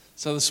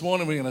So this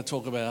morning we're going to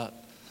talk about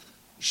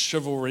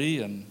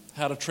chivalry and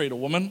how to treat a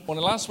woman.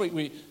 Well, last week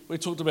we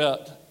talked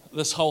about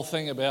this whole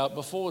thing about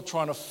before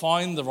trying to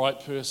find the right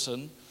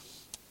person,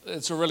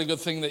 it's a really good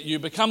thing that you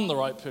become the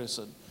right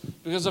person.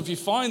 Because if you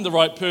find the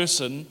right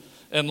person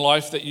in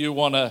life that you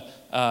want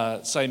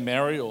to, say,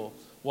 marry or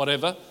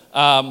whatever,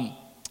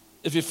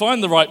 if you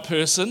find the right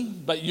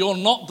person but you're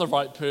not the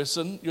right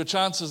person, your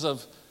chances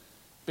of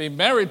being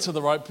married to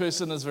the right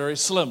person is very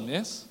slim,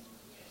 yes?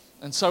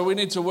 And so we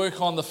need to work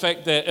on the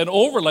fact that in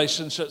all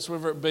relationships,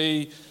 whether it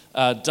be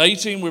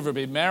dating, whether it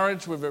be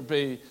marriage, whether it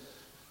be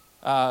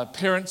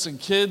parents and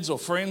kids or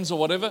friends or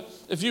whatever,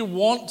 if you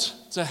want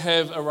to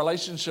have a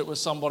relationship with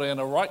somebody and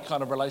a right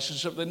kind of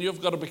relationship, then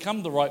you've got to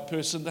become the right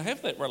person to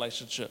have that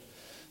relationship.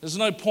 There's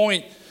no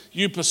point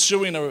you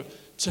pursuing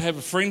to have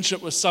a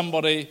friendship with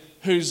somebody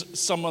who's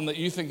someone that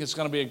you think is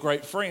going to be a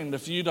great friend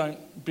if you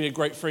don't be a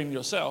great friend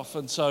yourself.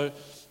 And so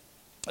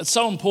it's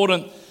so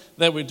important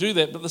that we do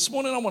that. But this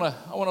morning I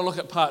want to look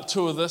at part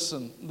 2 of this,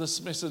 and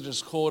this message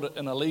is called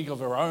In a League of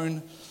Her Own.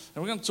 And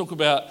we're going to talk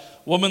about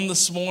women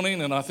this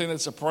morning, and I think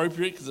that's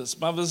appropriate because it's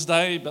Mother's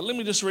Day. But let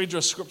me just read you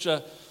a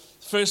scripture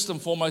first and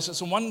foremost.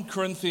 It's in 1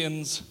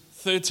 Corinthians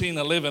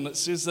 13:11. It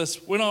says this: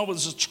 "When I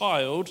was a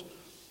child,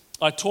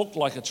 I talked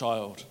like a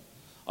child.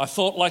 I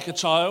thought like a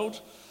child.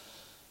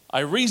 I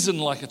reasoned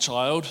like a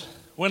child.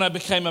 When I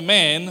became a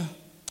man,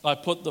 I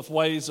put the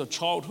ways of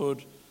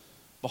childhood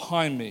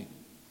behind me."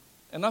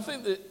 And I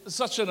think that it's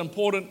such an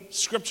important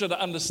scripture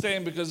to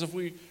understand, because if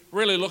we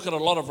really look at a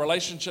lot of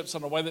relationships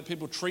and the way that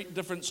people treat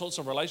different sorts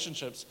of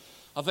relationships,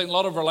 I think a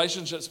lot of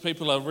relationships,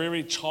 people are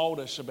very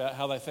childish about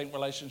how they think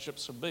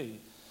relationships should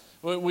be.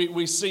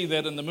 We see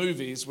that in the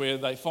movies where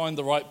they find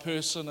the right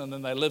person and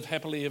then they live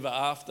happily ever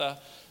after.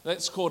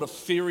 That's called a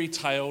fairy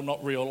tale,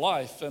 not real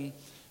life. And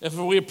if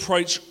we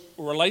approach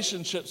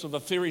relationships with a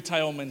fairy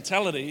tale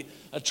mentality,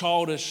 a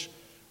childish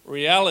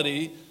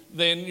reality,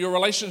 then your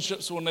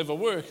relationships will never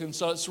work. And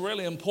so it's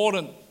really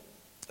important,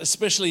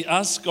 especially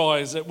us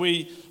guys, that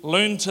we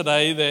learn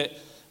today that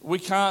we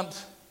can't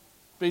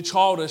be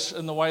childish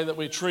in the way that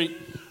we treat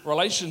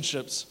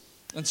relationships.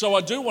 And so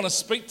I do want to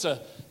speak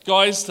to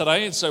guys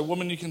today, and so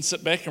women, you can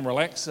sit back and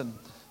relax and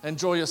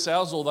enjoy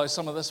yourselves, although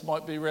some of this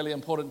might be really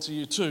important to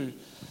you too.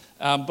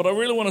 But I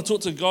really want to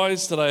talk to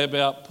guys today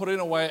about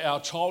putting away our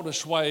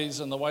childish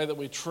ways and the way that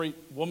we treat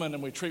women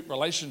and we treat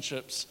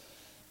relationships,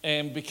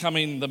 and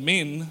becoming the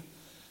men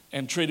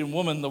and treating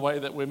women the way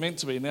that we're meant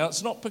to be. Now,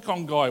 it's not Pick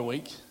on Guy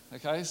week,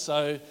 okay?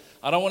 So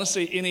I don't want to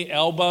see any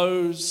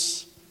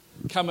elbows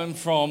coming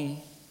from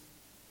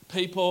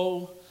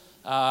people.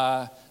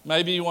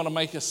 Maybe you want to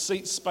make a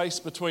seat space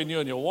between you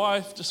and your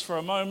wife just for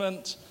a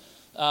moment.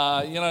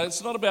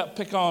 It's not about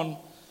Pick on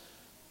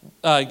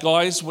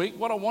Guys week.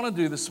 What I want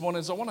to do this morning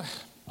is I want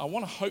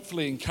to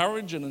hopefully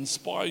encourage and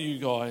inspire you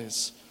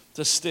guys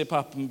to step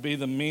up and be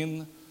the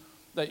men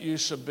that you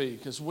should be.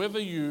 Because whether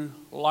you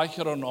like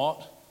it or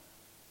not,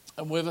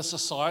 and whether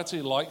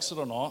society likes it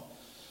or not,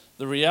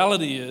 the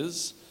reality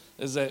is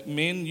that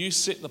men, you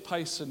set the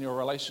pace in your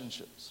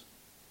relationships.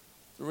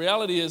 The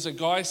reality is a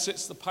guy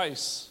sets the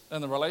pace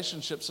in the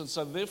relationships, and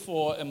so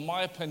therefore, in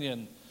my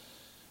opinion,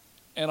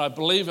 and I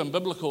believe in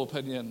biblical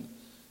opinion,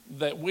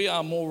 that we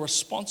are more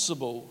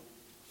responsible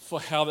for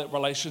how that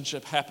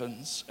relationship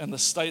happens and the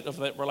state of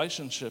that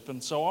relationship.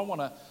 And so I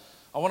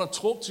want to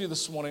talk to you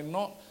this morning,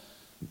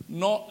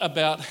 not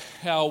about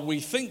how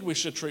we think we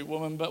should treat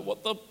women, but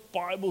what the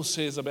Bible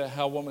says about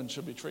how women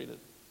should be treated,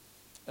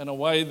 in a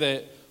way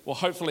that will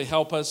hopefully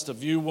help us to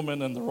view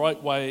women in the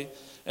right way,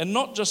 and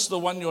not just the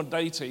one you're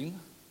dating,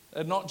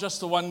 and not just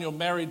the one you're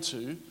married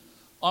to.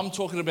 I'm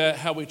talking about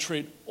how we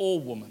treat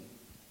all women.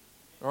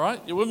 All right?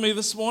 You with me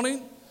this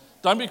morning?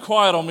 Don't be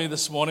quiet on me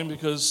this morning,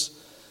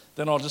 because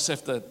then I'll just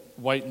have to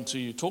wait until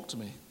you talk to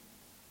me.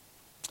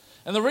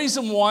 And the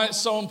reason why it's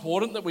so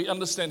important that we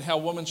understand how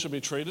women should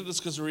be treated is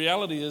because the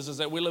reality is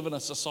that we live in a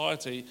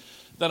society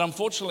that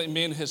unfortunately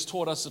men has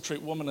taught us to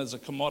treat women as a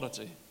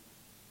commodity.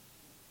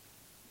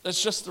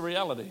 That's just the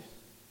reality.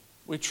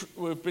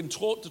 We've been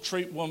taught to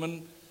treat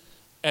women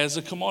as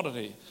a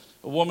commodity.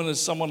 A woman is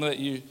someone that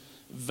you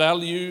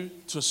value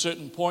to a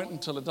certain point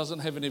until it doesn't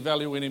have any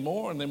value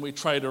anymore, and then we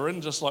trade her in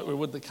just like we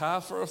would the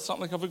car for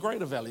something of a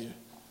greater value.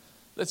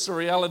 That's the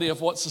reality of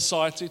what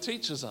society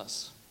teaches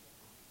us.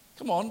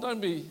 Come on,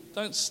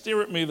 don't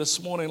stare at me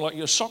this morning like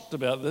you're shocked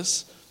about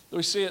this.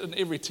 We see it in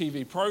every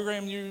TV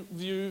program you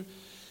view,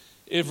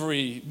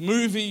 every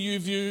movie you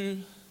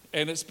view,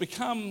 and it's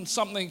become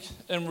something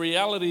in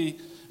reality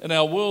in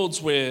our worlds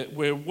where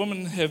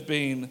women have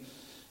been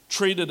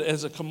treated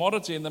as a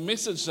commodity. And the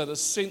message that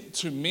is sent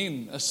to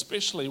men,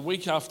 especially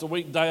week after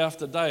week, day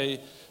after day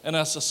in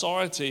our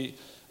society,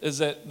 is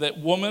that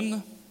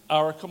women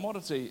are a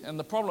commodity. And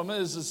the problem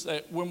is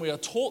that when we are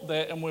taught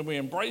that and when we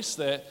embrace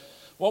that,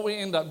 what we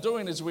end up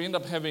doing is we end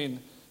up having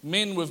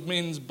men with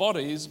men's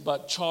bodies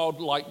but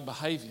childlike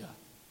behavior.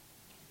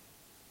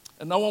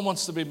 And no one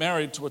wants to be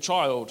married to a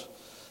child.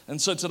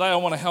 And so today I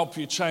want to help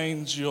you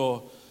change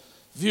your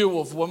view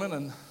of women,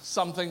 and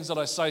some things that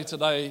I say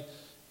today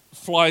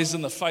flies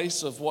in the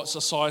face of what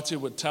society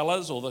would tell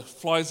us, or the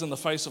flies in the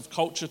face of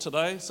culture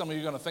today. Some of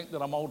you are going to think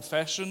that I'm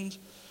old-fashioned,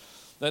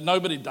 that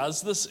nobody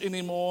does this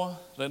anymore,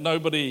 that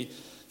nobody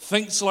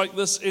thinks like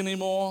this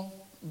anymore,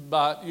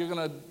 but you're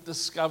going to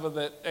discover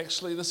that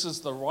actually this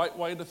is the right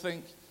way to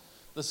think,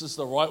 this is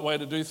the right way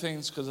to do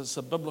things, because it's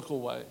the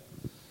biblical way.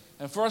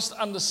 And for us to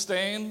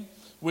understand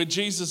where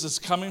Jesus is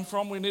coming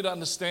from, we need to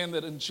understand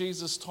that in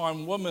Jesus'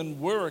 time, women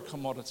were a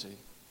commodity.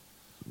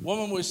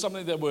 Women were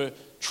something that were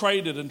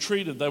traded and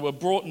treated. They were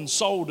bought and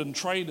sold and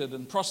traded,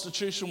 and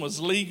prostitution was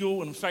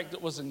legal. In fact,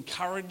 it was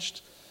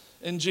encouraged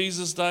in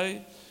Jesus'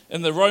 day.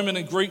 In the Roman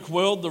and Greek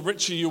world, the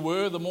richer you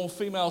were, the more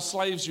female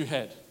slaves you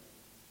had.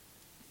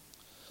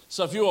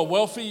 So if you were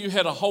wealthy, you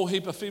had a whole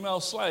heap of female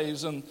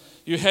slaves, and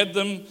you had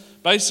them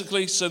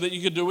basically so that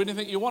you could do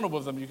anything you wanted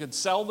with them. You could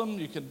sell them,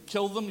 you could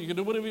kill them, you could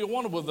do whatever you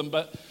wanted with them.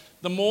 But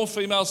the more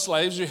female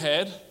slaves you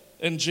had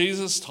in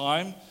Jesus'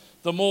 time,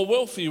 the more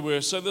wealthy you were.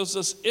 So there's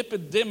this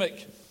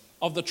epidemic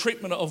of the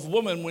treatment of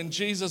women when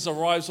Jesus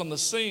arrives on the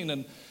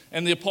scene,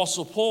 and the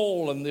Apostle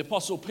Paul and the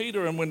Apostle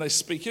Peter, and when they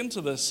speak into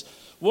this,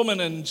 women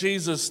in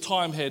Jesus'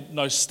 time had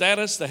no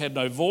status, they had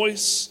no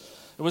voice.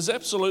 It was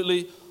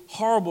absolutely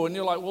horrible. And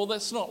you're like, well,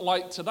 that's not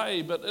like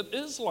today, but it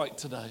is like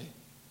today.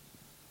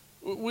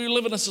 We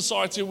live in a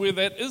society where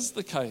that is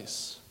the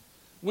case.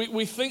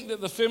 We think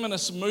that the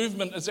feminist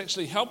movement is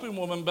actually helping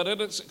women, but at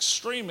its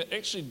extreme, it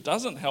actually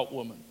doesn't help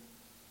women.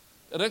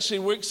 It actually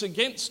works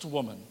against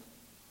women.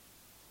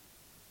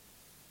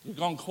 You've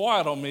gone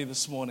quiet on me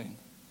this morning.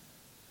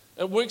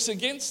 It works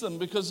against them,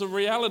 because the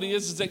reality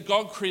is that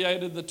God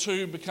created the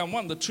two become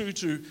one, the two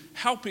to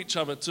help each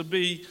other, to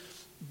be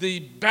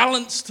the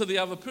balance to the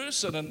other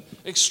person. And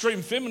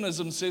extreme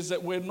feminism says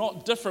that we're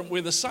not different,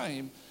 we're the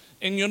same,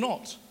 and you're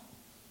not.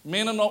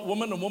 Men are not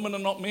women, and women are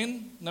not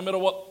men, no matter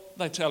what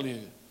they tell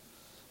you.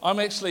 I'm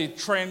actually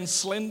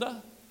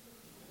trans-slender.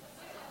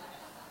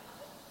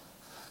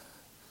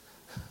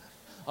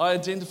 I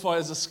identify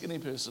as a skinny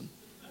person.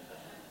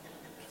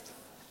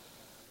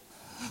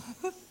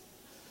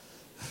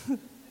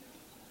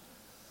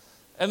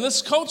 And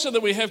this culture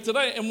that we have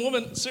today, and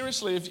women,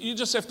 seriously, if you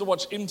just have to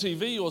watch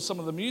MTV or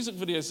some of the music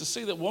videos to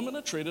see that women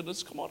are treated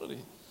as commodity.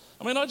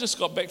 I mean, I just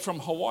got back from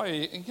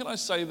Hawaii, and can I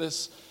say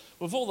this,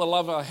 with all the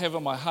love I have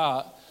in my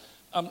heart,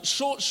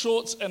 short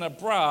shorts and a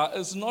bra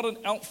is not an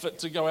outfit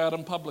to go out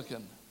in public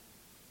in.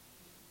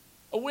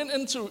 We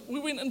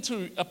went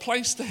into a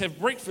place to have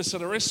breakfast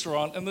at a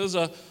restaurant, and there's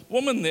a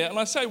woman there, and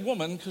I say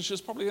woman because she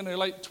was probably in her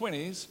late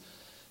 20s,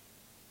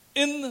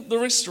 in the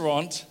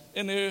restaurant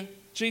in her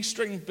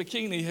G-string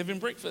bikini having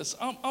breakfast.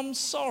 I'm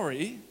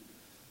sorry,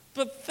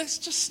 but that's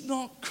just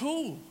not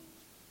cool.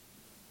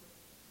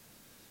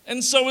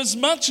 And so as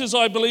much as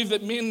I believe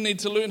that men need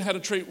to learn how to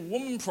treat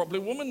women properly,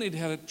 women need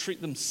how to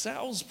treat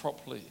themselves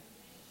properly.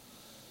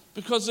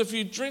 Because if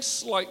you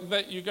dress like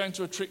that, you're going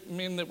to attract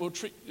men that will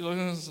treat you.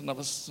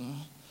 Let's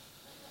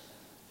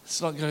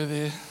not go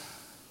there.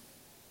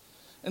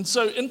 And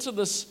so into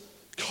this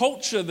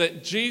culture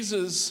that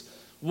Jesus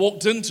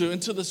walked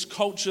into this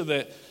culture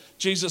that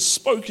Jesus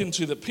spoke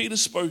into, that Peter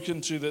spoke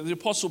into, that the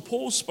Apostle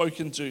Paul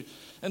spoke into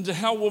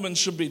how women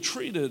should be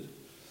treated.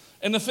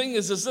 And the thing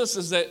is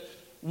that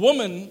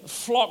women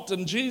flocked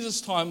in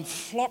Jesus' time,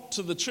 flocked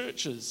to the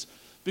churches,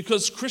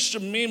 because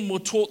Christian men were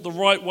taught the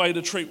right way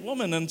to treat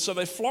women. And so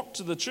they flocked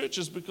to the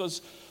churches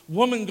because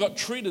women got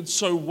treated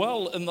so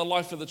well in the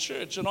life of the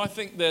church. And I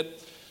think that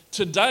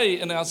today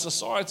in our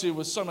society,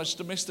 with so much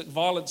domestic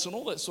violence and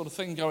all that sort of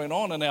thing going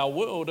on in our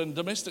world, and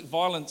domestic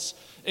violence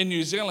in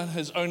New Zealand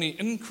has only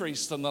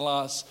increased in the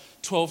last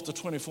 12 to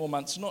 24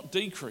 months, not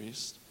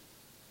decreased.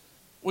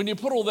 When you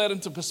put all that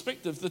into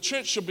perspective, the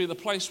church should be the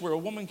place where a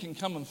woman can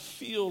come and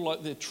feel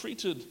like they're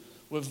treated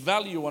with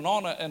value and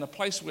honor, and a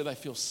place where they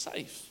feel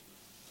safe.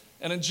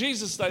 And in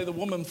Jesus' day, the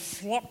women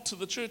flocked to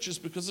the churches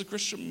because the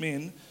Christian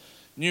men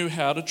knew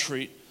how to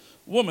treat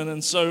women.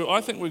 And so I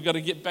think we've got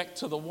to get back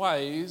to the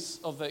ways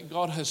of that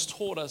God has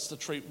taught us to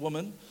treat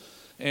women.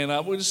 And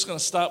we're just going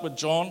to start with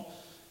John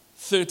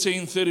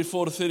 13,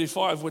 34 to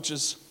 35, which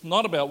is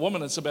not about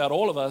women, it's about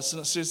all of us.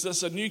 And it says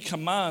this: a new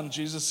command,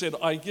 Jesus said,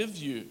 I give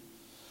you.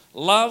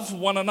 Love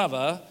one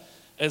another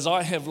as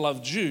I have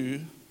loved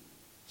you,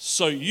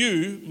 so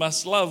you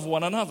must love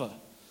one another.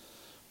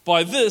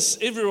 By this,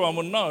 everyone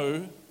will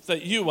know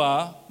that you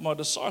are my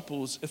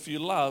disciples if you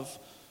love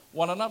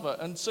one another.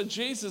 And so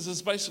Jesus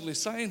is basically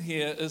saying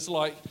here is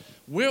like,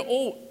 we're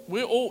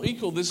all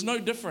equal. There's no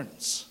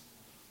difference.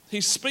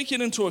 He's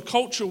speaking into a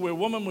culture where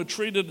women were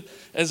treated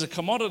as a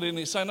commodity, and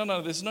he's saying,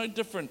 no, there's no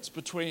difference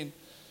between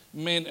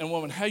men and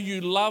women. How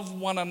you love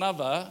one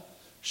another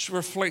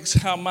reflects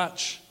how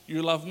much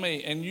you love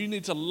me, and you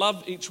need to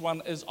love each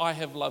one as I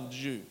have loved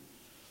you.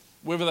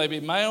 Whether they be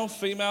male,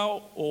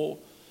 female, or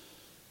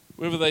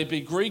whether they be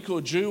Greek or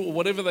Jew or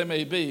whatever they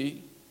may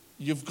be,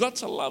 you've got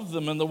to love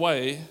them in the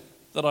way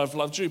that I've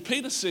loved you.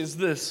 Peter says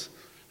this,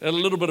 a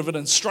little bit of an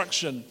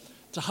instruction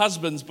to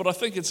husbands, but I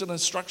think it's an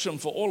instruction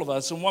for all of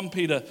us. In 1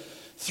 Peter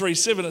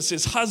 3:7 it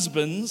says,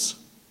 husbands,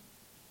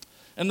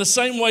 in the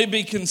same way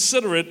be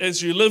considerate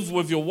as you live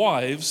with your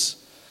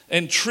wives,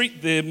 and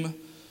treat them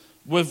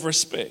with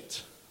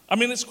respect. I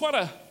mean, it's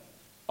quite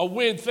a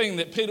weird thing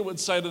that Peter would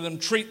say to them,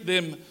 treat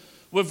them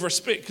with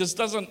respect, because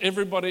doesn't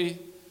everybody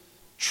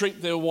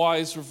treat their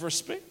wives with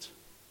respect?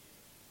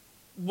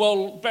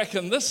 Well, back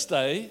in this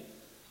day,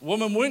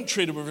 women weren't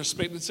treated with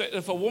respect.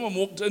 If a woman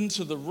walked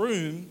into the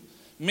room,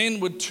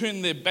 men would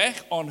turn their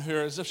back on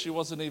her as if she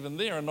wasn't even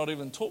there and not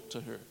even talk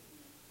to her.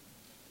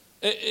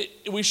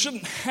 We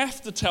shouldn't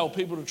have to tell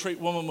people to treat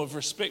women with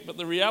respect, but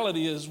the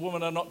reality is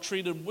women are not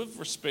treated with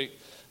respect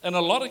in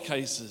a lot of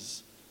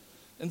cases.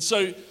 And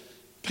so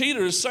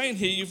Peter is saying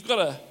here, you've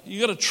got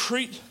to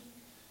treat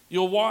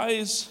your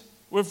wives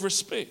with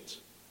respect.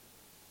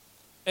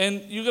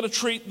 And you've got to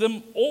treat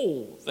them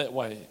all that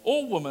way.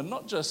 All women,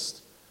 not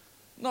just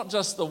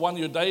the one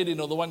you're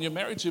dating or the one you're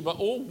married to, but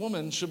all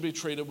women should be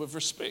treated with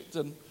respect.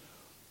 And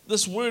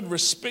this word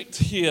respect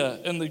here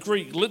in the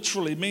Greek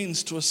literally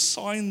means to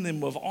assign them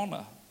with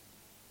honor.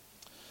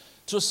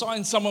 To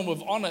assign someone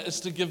with honor is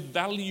to give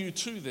value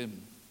to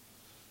them.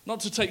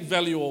 Not to take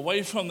value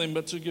away from them,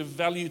 but to give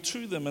value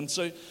to them. And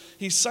so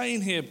he's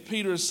saying here,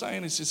 Peter is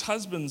saying, he says,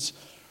 husbands,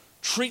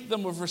 treat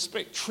them with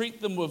respect,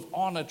 treat them with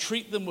honor,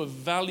 treat them with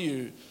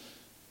value.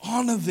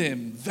 Honor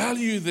them,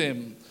 value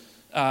them,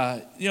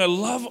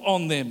 love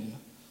on them.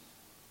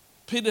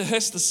 Peter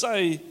has to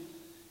say,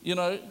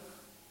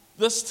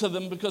 this to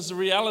them, because the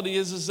reality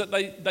is that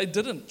they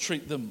didn't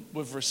treat them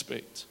with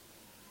respect.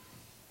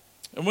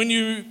 And when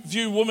you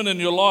view women in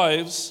your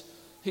lives,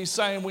 he's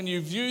saying when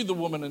you view the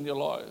women in your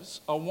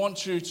lives, I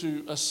want you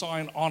to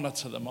assign honor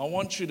to them. I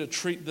want you to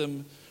treat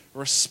them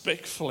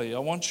respectfully. I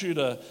want you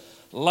to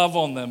love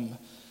on them.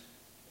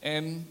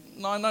 And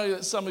I know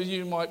that some of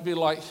you might be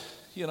like,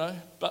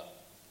 but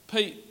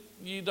Pete,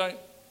 you don't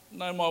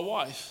know my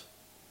wife.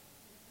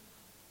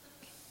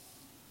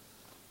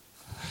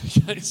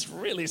 It's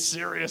really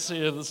serious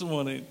here this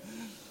morning.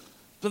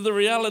 But the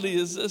reality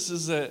is this,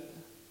 is that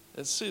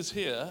it says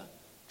here,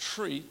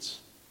 treat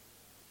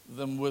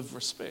them with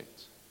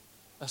respect.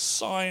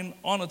 Assign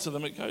honor to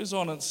them. It goes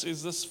on and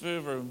says this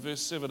further in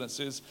verse 7. It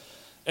says,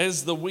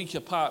 as the weaker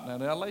partner.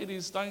 Now,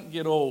 ladies, don't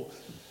get all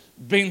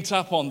bent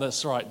up on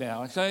this right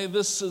now, okay?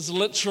 This is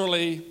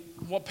literally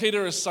what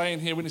Peter is saying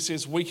here when he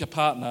says weaker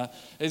partner,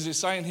 is he's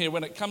saying here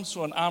when it comes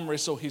to an arm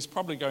wrestle, he's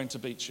probably going to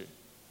beat you.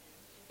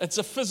 It's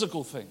a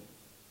physical thing.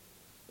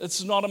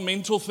 It's not a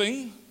mental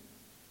thing.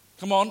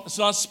 Come on, it's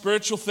not a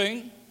spiritual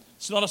thing.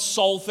 It's not a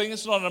soul thing.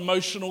 It's not an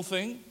emotional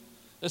thing.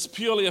 It's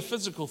purely a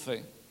physical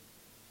thing.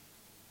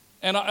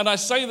 And I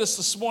say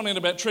this morning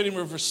about treating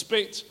with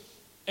respect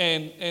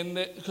and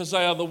because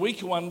they are the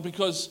weaker one,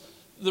 because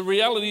the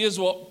reality is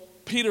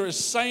what Peter is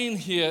saying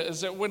here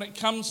is that when it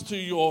comes to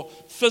your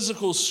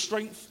physical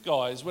strength,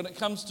 guys, when it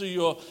comes to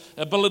your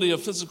ability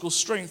of physical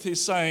strength,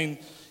 he's saying,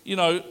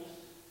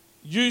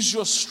 use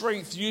your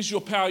strength, use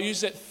your power,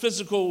 use that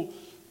physical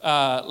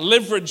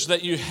leverage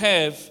that you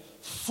have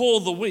for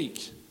the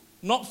weak.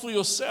 Not for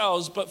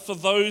yourselves, but for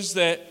those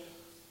that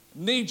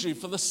need you,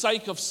 for the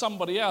sake of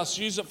somebody else.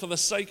 Use it for the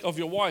sake of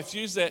your wife.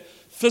 Use that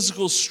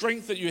physical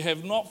strength that you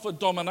have, not for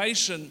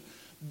domination,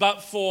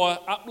 but for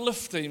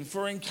uplifting,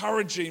 for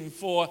encouraging,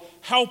 for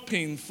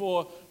helping,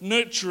 for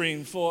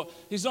nurturing.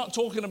 He's not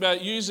talking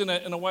about using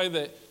it in a way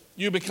that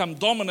you become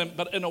dominant,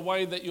 but in a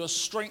way that your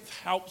strength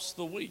helps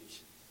the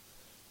weak.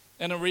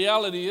 And the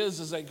reality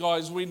is that,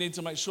 guys, we need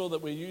to make sure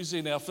that we're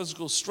using our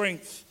physical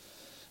strength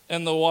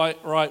in the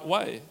right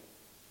way.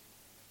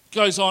 It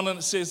goes on and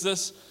it says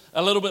this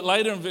a little bit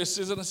later in verse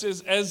 6, and it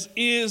says, as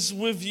is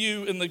with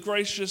you in the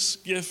gracious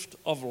gift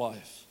of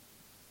life.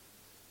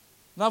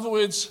 In other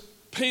words,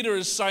 Peter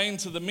is saying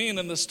to the men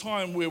in this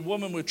time where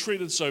women were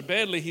treated so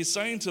badly, he's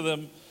saying to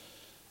them,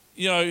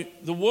 the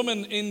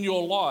women in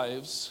your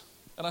lives,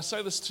 and I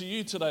say this to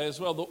you today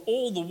as well, that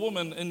all the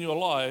women in your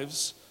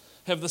lives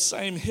have the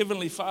same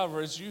heavenly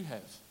Father as you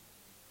have.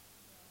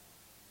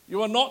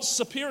 You are not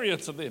superior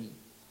to them.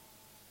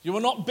 You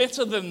are not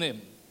better than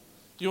them.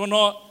 You are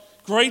not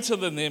greater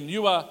than them.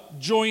 You are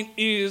joint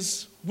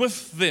heirs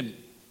with them.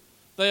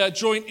 They are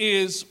joint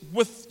heirs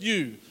with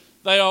you.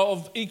 They are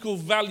of equal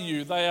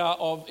value. They are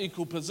of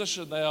equal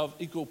position. They are of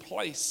equal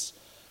place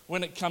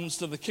when it comes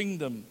to the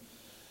kingdom.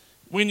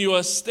 When you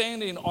are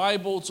standing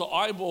eyeball to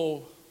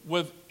eyeball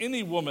with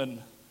any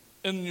woman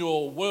in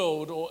your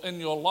world or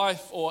in your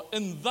life or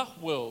in the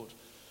world,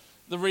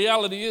 the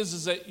reality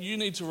is that you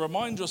need to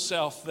remind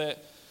yourself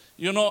that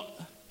you're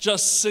not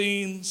just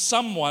seeing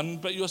someone,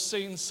 but you're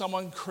seeing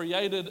someone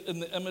created in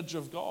the image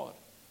of God.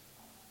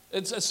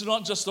 It's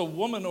not just a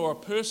woman or a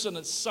person,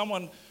 it's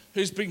someone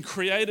who's been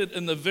created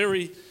in the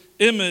very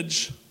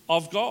image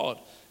of God.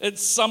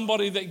 It's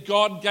somebody that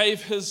God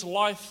gave his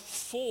life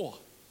for.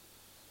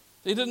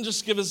 He didn't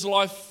just give his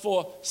life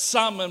for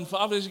some and for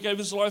others, he gave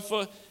his life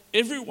for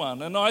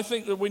everyone. And I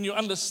think that when you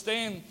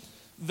understand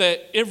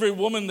that every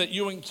woman that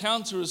you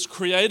encounter is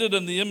created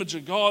in the image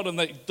of God, and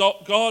that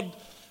God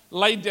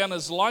laid down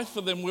his life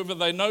for them, whether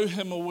they know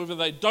him or whether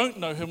they don't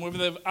know him, whether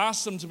they've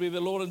asked him to be their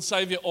Lord and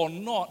Savior or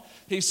not,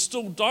 he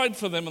still died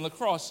for them on the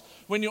cross.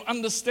 When you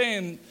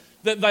understand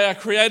that they are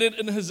created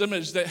in his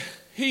image, that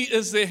He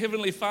is their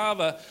Heavenly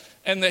Father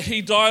and that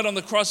He died on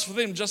the cross for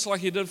them just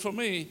like He did for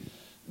me,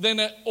 then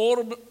it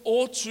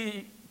ought to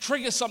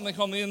trigger something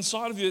on the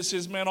inside of you that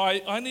says, man,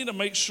 I need to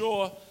make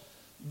sure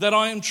that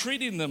I am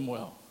treating them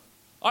well.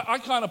 I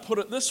kind of put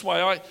it this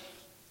way.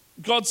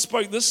 God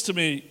spoke this to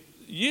me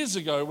years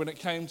ago when it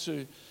came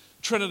to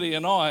Trinity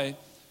and I,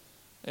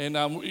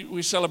 and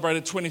we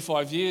celebrated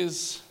 25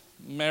 years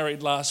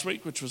married last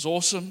week, which was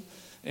awesome.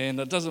 And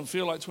it doesn't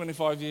feel like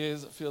 25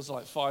 years. It feels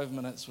like 5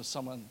 minutes with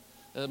someone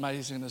as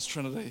amazing as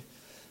Trinity.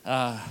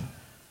 But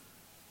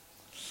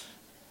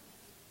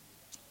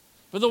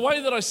the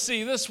way that I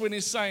see this when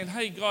He's saying,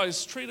 hey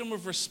guys, treat them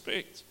with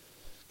respect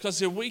because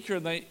they're weaker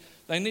and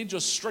they need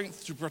your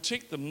strength to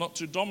protect them, not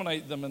to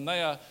dominate them, and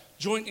they are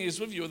joint heirs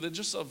with you. They're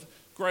just of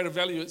greater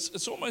value.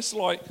 It's almost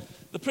like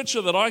the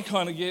picture that I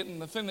kind of get,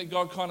 and the thing that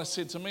God kind of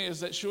said to me is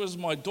that she was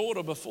my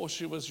daughter before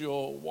she was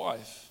your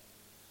wife.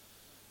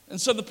 And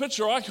so the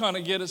picture I kind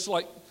of get is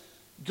like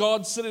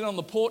God sitting on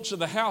the porch of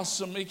the house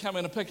and me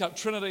coming to pick up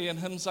Trinity and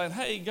Him saying,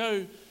 hey,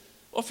 go,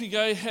 off you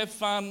go, have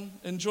fun,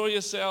 enjoy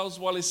yourselves,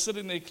 while He's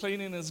sitting there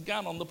cleaning his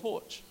gun on the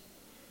porch.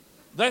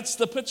 That's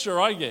the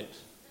picture I get.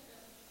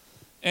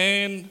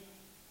 And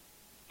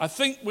I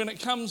think when it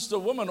comes to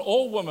women,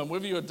 all women,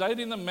 whether you're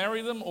dating them,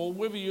 marry them, or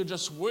whether you're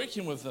just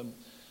working with them,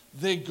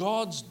 they're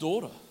God's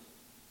daughter.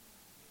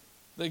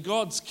 They're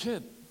God's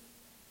kid.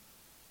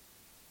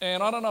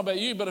 And I don't know about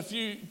you, but if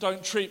you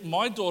don't treat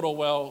my daughter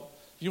well,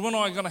 you and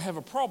I are going to have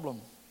a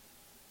problem.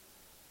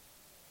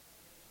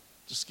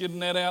 Just getting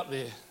that out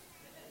there.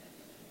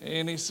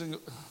 Any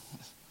single...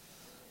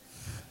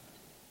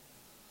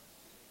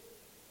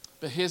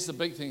 But here's the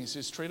big thing. He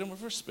says, treat them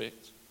with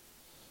respect.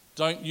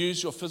 Don't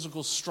use your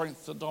physical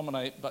strength to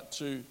dominate, but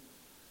to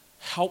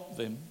help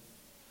them.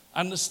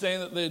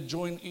 Understand that they're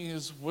joint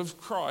heirs with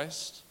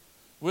Christ,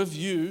 with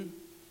you,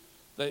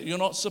 that you're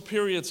not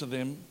superior to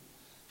them.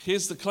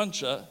 Here's the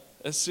clincher.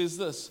 It says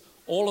this,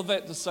 all of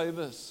that to say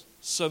this,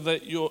 so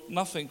that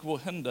nothing will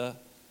hinder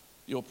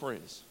your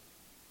prayers.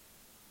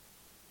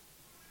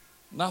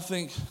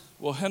 Nothing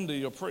will hinder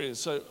your prayers.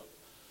 So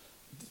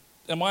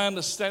am I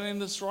understanding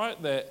this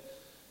right?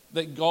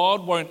 That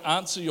God won't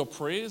answer your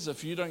prayers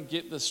if you don't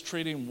get this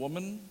treating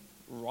woman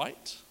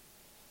right?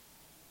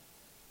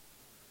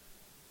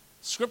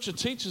 Scripture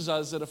teaches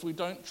us that if we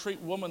don't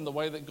treat women the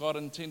way that God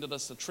intended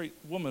us to treat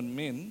women,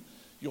 men,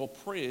 your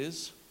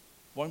prayers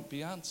won't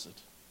be answered.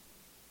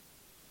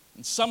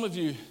 And some of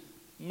you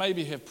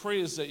maybe have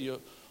prayers that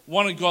you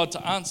wanted God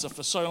to answer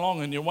for so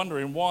long and you're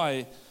wondering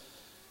why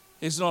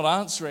He's not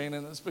answering,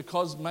 and it's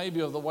because maybe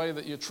of the way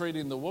that you're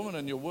treating the woman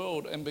in your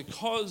world, and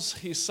because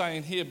He's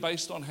saying here,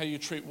 based on how you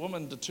treat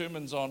women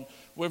determines on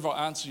whether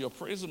I answer your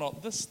prayers or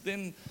not, this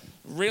then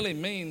really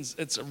means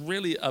it's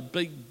really a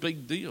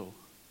big deal.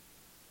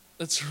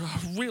 It's a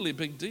really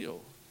big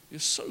deal. You're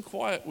so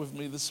quiet with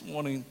me this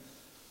morning.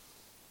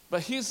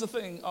 But here's the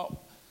thing,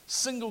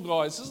 single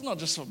guys, this is not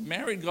just for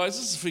married guys,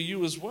 this is for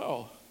you as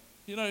well.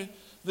 You know,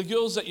 the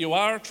girls that you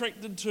are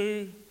attracted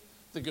to,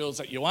 the girls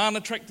that you aren't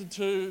attracted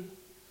to,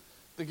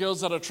 the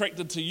girls that are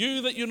attracted to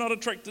you that you're not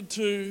attracted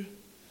to,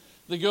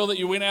 the girl that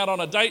you went out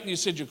on a date and you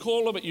said you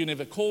call her but you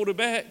never called her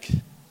back.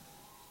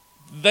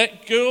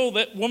 That girl,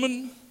 that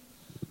woman,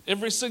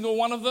 every single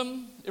one of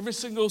them, every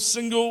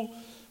single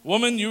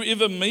woman you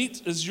ever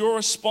meet is your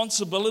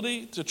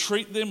responsibility to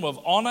treat them with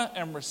honor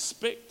and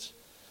respect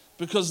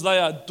because they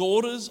are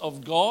daughters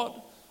of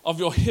God, of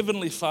your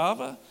Heavenly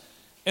Father.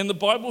 And the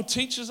Bible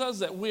teaches us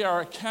that we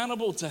are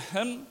accountable to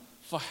Him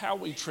for how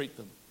we treat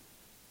them.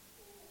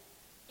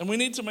 And we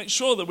need to make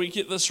sure that we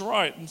get this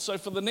right. And so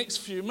for the next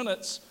few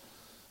minutes,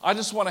 I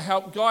just want to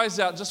help guys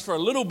out just for a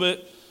little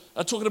bit,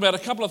 talking about a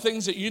couple of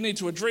things that you need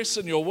to address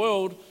in your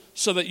world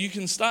so that you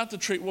can start to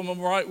treat women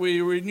right, where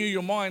you renew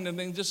your mind, and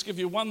then just give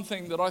you one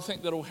thing that I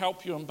think that will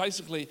help you, and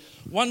basically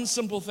one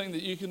simple thing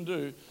that you can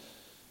do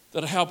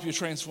that'll help you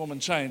transform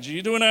and change. Are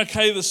you doing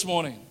okay this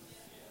morning?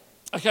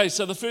 Okay,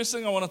 so the first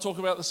thing I want to talk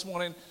about this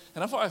morning,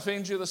 and if I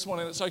offend you this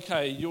morning, it's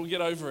okay, you'll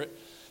get over it.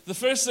 The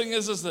first thing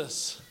is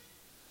this: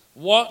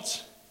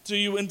 what do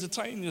you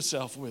entertain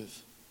yourself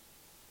with?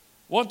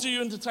 What do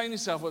you entertain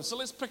yourself with? So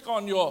let's pick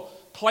on your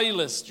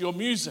playlist, your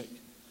music.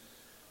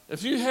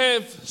 If you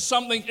have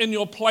something in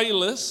your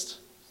playlist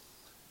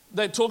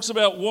that talks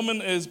about women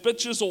as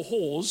bitches or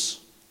whores,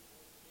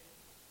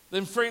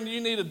 then friend, you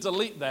need to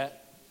delete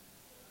that.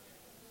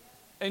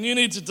 And you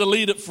need to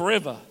delete it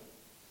forever.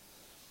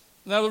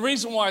 Now the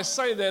reason why I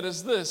say that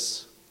is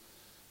this,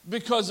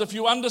 because if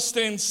you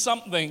understand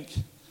something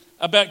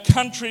about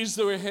countries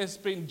where there has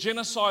been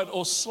genocide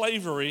or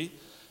slavery,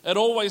 it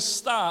always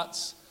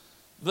starts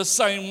the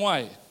same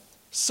way.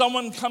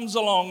 Someone comes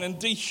along and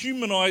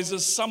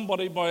dehumanizes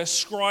somebody by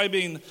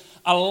ascribing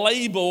a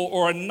label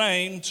or a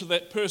name to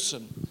that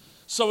person.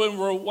 So in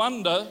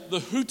Rwanda, the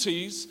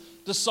Hutus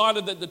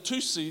decided that the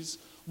Tutsis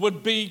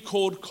would be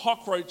called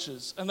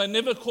cockroaches. And they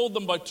never called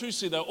them by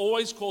Tutsi, they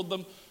always called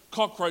them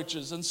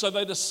cockroaches. And so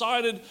they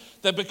decided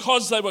that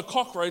because they were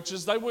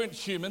cockroaches, they weren't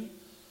human.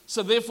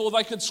 So therefore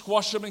they could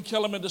squash them and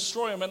kill them and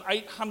destroy them. And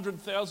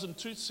 800,000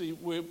 Tutsi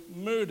were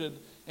murdered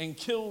and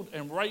killed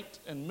and raped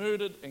and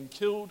murdered and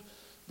killed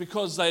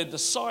because they had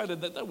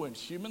decided that they weren't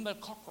human, they're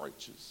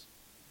cockroaches.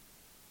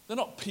 They're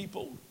not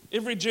people.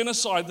 Every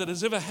genocide that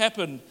has ever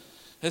happened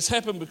has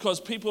happened because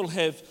people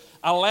have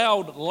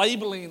allowed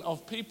labeling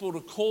of people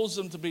to cause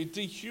them to be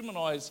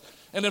dehumanized.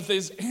 And if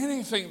there's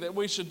anything that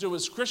we should do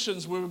as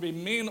Christians, whether it be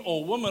men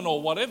or women or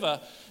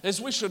whatever,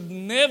 is we should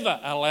never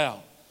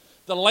allow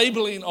the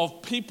labeling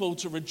of people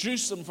to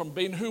reduce them from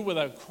being who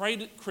they were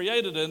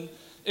created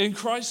in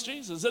Christ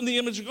Jesus, in the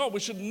image of God. We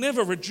should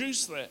never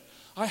reduce that.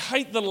 I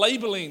hate the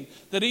labeling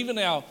that even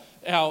our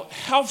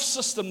health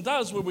system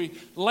does, where we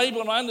label,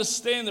 and I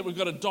understand that we've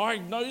got to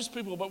diagnose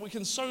people, but we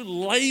can so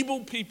label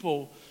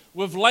people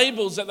with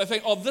labels that they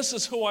think, oh, this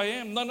is who I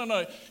am.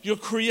 No. You're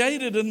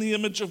created in the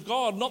image of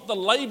God, not the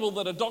label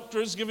that a doctor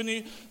has given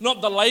you,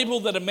 not the label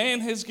that a man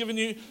has given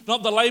you,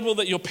 not the label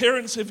that your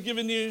parents have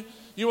given you.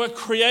 You are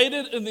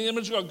created in the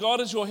image of God.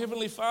 God is your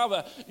heavenly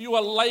Father. You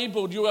are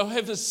labeled. You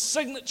have His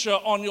signature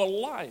on your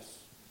life.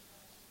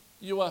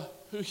 You are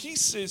who He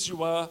says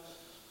you are,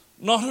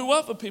 not who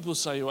other people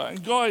say you are.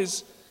 And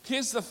guys,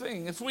 here's the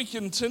thing. If we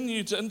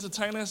continue to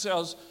entertain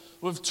ourselves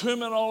with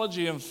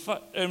terminology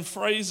and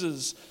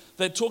phrases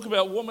that talk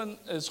about women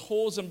as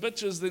whores and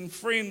bitches, then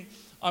friend,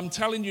 I'm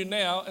telling you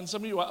now, and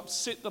some of you are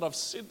upset that I've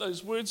said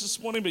those words this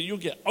morning, but you'll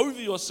get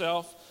over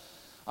yourself.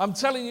 I'm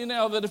telling you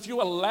now that if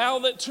you allow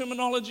that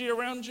terminology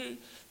around you,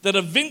 that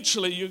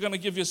eventually you're going to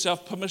give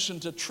yourself permission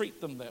to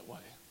treat them that way.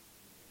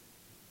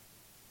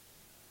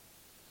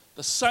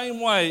 The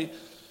same way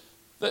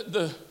that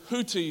the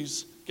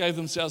Houthis gave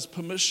themselves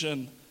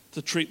permission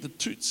to treat the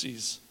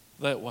Tutsis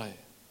that way,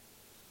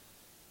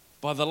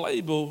 by the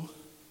label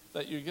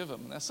that you give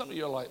them. Now some of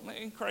you are like,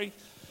 man, Craig,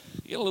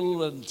 you're a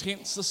little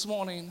intense this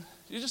morning.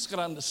 You just got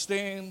to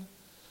understand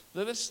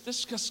that this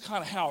is just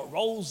kind of how it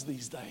rolls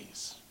these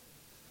days.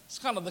 It's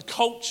kind of the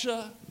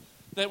culture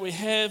that we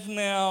have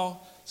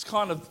now. It's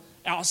kind of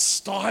our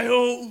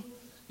style.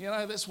 You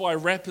know, that's why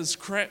rap is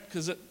crap,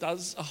 because it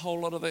does a whole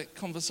lot of that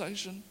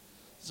conversation.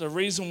 There's a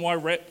reason why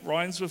rap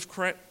rhymes with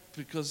crap,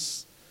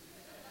 because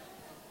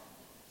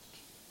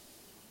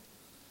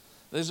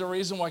there's a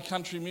reason why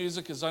country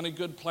music is only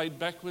good played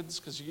backwards,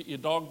 because you get your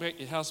dog back,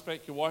 your house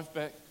back, your wife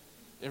back,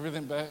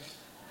 everything back.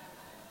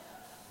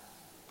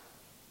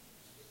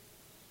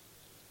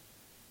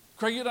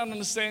 Craig, you don't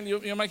understand.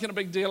 You're making a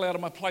big deal out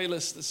of my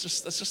playlist. It's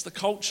just the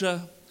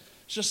culture.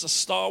 It's just the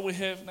style we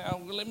have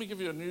now. Well, let me give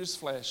you a news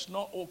flash.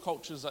 Not all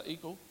cultures are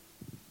equal.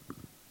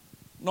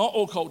 Not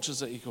all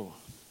cultures are equal.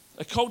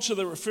 A culture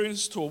that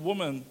refers to a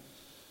woman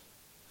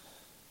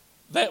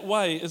that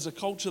way is a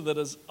culture that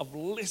is of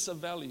lesser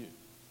value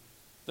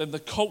than the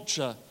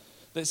culture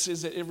that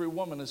says that every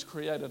woman is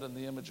created in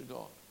the image of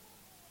God.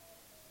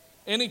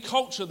 Any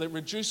culture that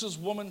reduces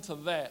woman to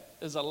that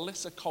is a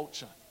lesser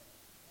culture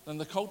than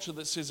the culture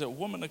that says that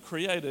women are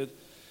created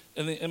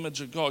in the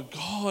image of God.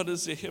 God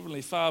is their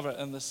heavenly Father,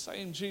 and the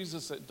same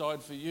Jesus that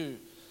died for you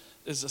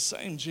is the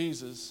same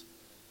Jesus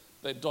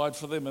that died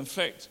for them. In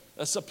fact,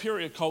 a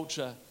superior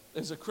culture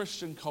is a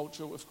Christian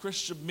culture with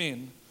Christian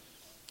men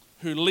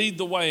who lead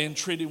the way in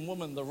treating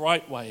women the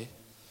right way.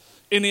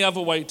 Any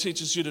other way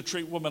teaches you to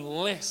treat women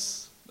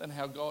less than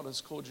how God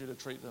has called you to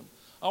treat them.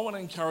 I want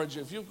to encourage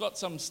you, if you've got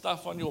some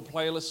stuff on your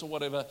playlist or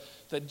whatever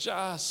that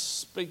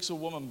just speaks a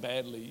woman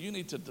badly, you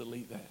need to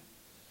delete that.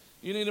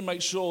 You need to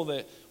make sure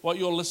that what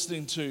you're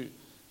listening to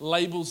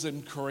labels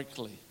them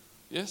correctly.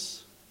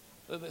 Yes?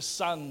 That they're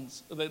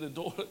sons, that they're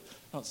daughters,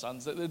 not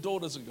sons, that they're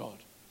daughters of God.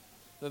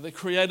 That they're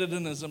created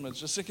in His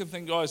image. The second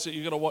thing, guys, that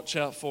you've got to watch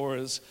out for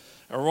is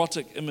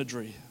erotic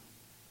imagery.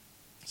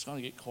 It's going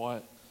to get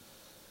quiet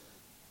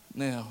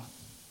now.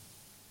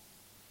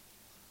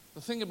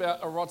 The thing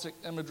about erotic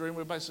imagery, and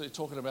we're basically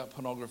talking about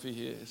pornography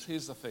here,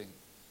 here's the thing,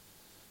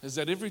 is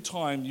that every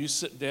time you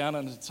sit down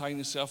and entertain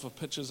yourself with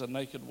pictures of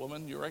naked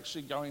women, you're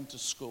actually going to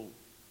school.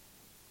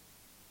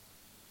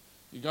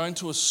 You're going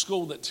to a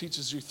school that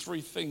teaches you three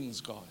things,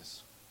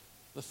 guys.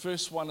 The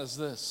first one is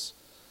this,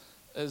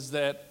 is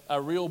that a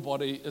real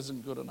body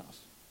isn't good enough.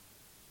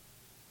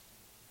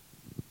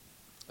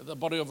 The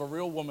body of a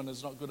real woman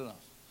is not good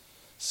enough.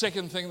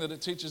 Second thing that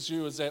it teaches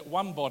you is that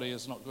one body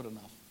is not good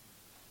enough.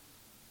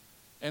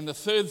 And the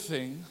third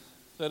thing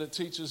that it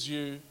teaches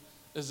you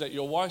is that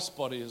your wife's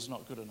body is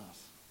not good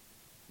enough.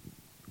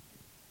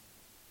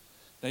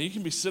 Now you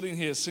can be sitting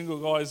here single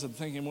guys and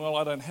thinking, well,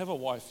 I don't have a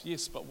wife.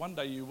 Yes, but one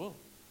day you will.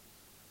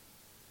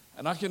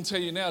 And I can tell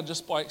you now,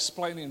 just by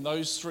explaining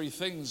those three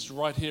things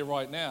right here,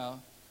 right now,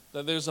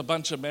 that there's a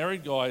bunch of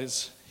married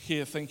guys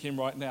here thinking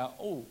right now,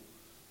 oh,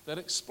 that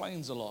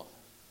explains a lot.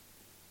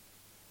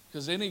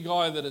 Because any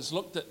guy that has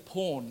looked at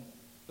porn,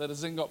 that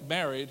has then got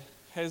married,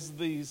 has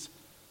these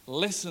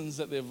lessons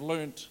that they've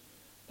learnt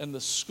in the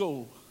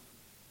school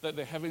that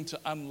they're having to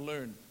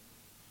unlearn.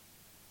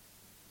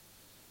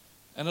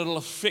 And it'll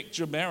affect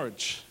your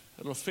marriage.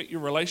 It'll affect your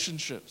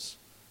relationships.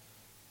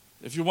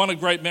 If you want a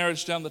great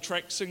marriage down the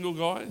track, single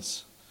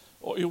guys,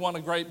 or you want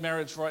a great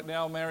marriage right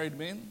now, married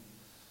men,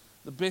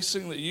 the best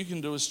thing that you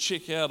can do is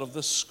check out of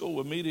this school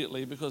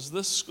immediately, because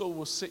this school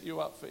will set you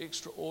up for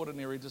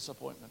extraordinary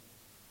disappointment.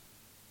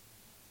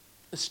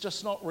 It's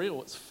just not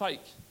real. It's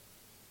fake.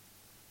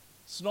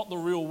 It's not the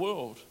real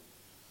world.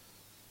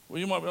 Well,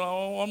 you might be like,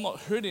 oh, I'm not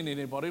hurting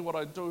anybody. What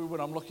I do when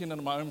I'm looking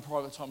into my own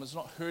private time is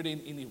not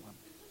hurting anyone.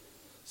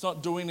 It's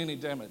not doing any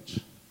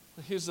damage.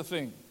 But here's the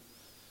thing.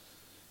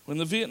 When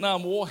the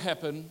Vietnam War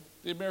happened,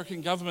 the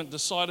American government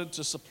decided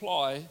to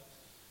supply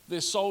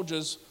their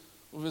soldiers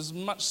with as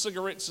much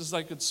cigarettes as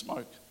they could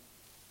smoke.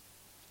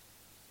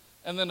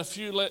 And then a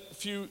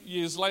few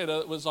years later,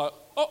 it was like,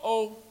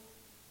 uh-oh,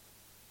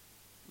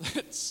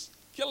 that's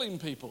killing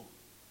people.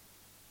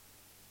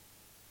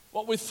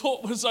 What we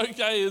thought was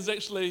okay is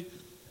actually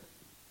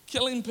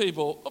killing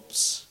people.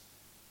 Oops.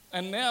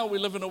 And now we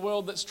live in a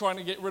world that's trying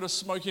to get rid of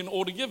smoking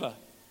altogether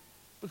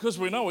because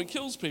we know it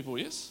kills people,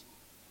 yes?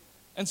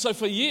 And so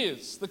for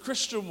years, the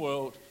Christian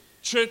world,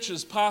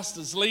 churches,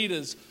 pastors,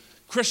 leaders,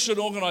 Christian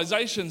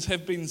organizations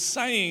have been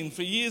saying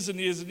for years and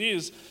years and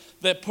years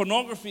that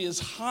pornography is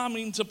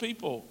harming to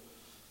people.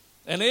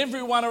 And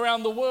everyone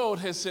around the world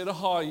has said,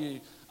 oh,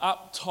 you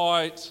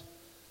uptight,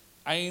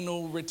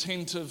 anal,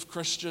 retentive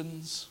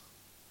Christians.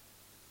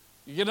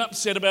 You get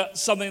upset about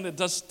something that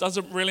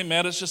doesn't really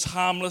matter, it's just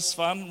harmless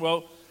fun.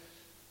 Well,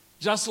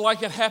 just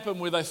like it happened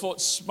where they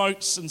thought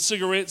smokes and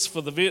cigarettes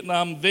for the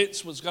Vietnam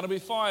vets was going to be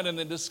fine, and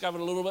then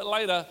discovered a little bit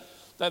later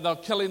that they're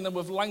killing them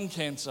with lung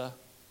cancer.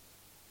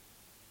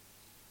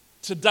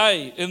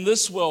 Today, in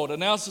this world,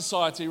 in our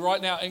society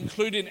right now,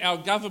 including our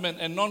government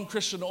and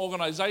non-Christian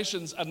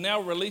organizations, are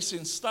now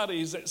releasing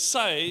studies that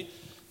say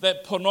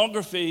that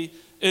pornography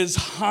is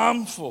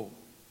harmful.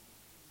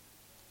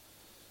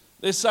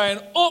 They're saying,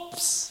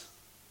 oops,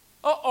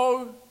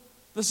 uh-oh,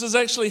 this is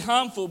actually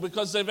harmful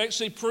because they've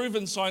actually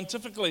proven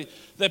scientifically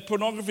that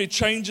pornography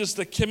changes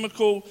the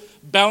chemical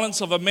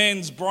balance of a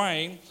man's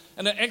brain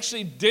and it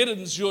actually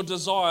deadens your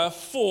desire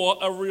for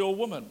a real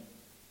woman.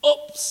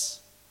 Oops.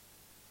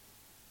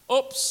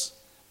 Oops,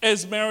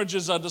 as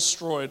marriages are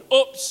destroyed.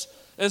 Oops,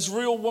 as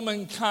real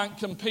women can't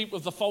compete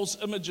with the false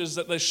images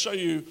that they show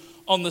you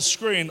on the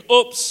screen.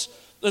 Oops,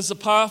 there's a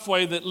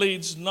pathway that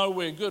leads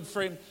nowhere good.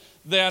 Friend,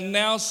 they are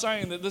now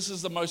saying that this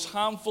is the most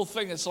harmful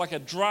thing. It's like a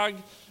drug,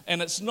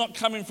 and it's not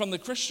coming from the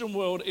Christian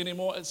world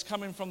anymore. It's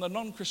coming from the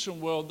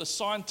non-Christian world, the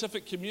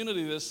scientific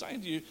community that's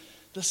saying to you,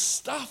 this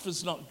stuff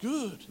is not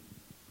good.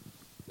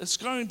 It's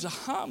going to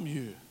harm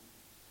you.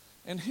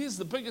 And here's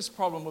the biggest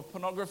problem with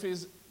pornography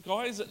is,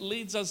 guys, it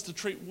leads us to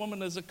treat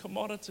women as a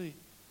commodity.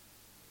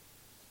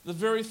 The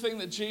very thing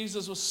that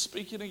Jesus was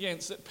speaking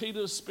against, that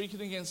Peter was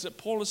speaking against, that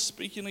Paul is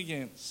speaking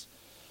against.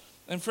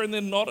 And friend,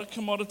 they're not a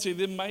commodity.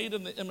 They're made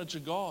in the image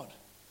of God.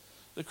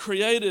 They're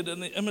created in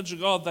the image of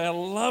God. They are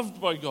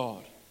loved by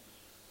God.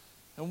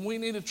 And we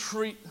need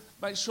to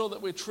make sure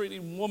that we're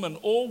treating women,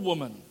 all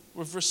women,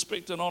 with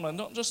respect and honor.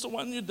 Not just the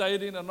one you're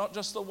dating and not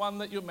just the one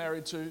that you're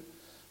married to,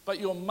 but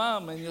your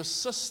mum and your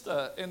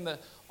sister and the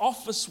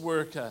office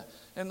worker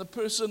and the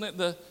person at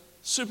the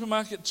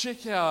supermarket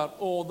checkout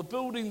or the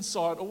building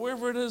site or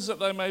wherever it is that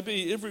they may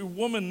be. Every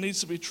woman needs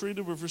to be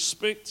treated with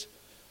respect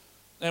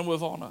and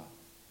with honor.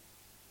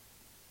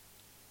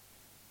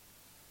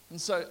 And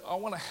so I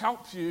want to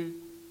help you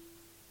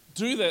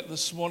do that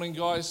this morning,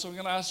 guys. So I'm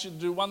going to ask you to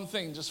do one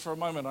thing just for a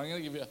moment. I'm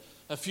going to give you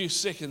a few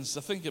seconds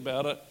to think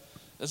about it.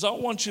 As I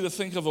want you to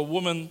think of a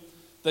woman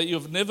that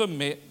you've never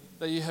met,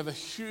 that you have a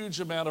huge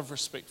amount of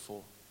respect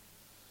for.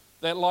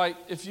 That, like,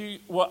 if you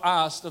were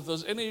asked if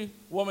there's any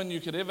woman you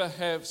could ever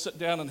sit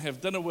down and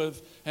have dinner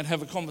with and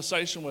have a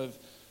conversation with,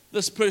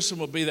 this person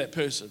would be that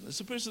person.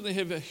 It's a person that you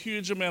have a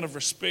huge amount of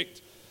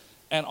respect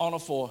and honor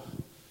for.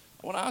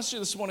 I want to ask you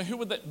this morning, who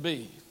would that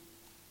be?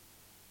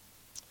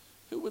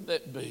 Who would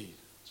that be?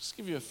 Just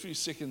give you a few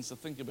seconds to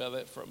think about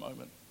that for a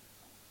moment.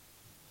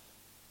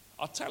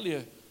 I'll tell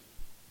you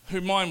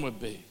who mine would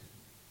be.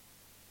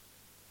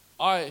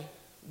 I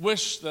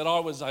wish that I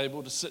was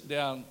able to sit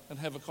down and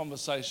have a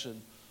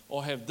conversation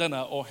or have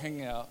dinner or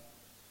hang out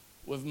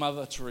with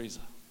Mother Teresa.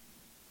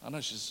 I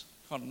know she's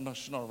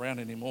not around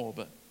anymore,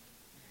 but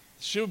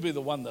she would be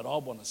the one that I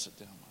want to sit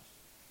down with.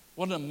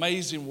 What an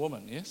amazing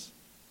woman, yes?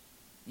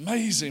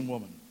 Amazing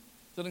woman.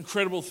 Did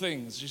incredible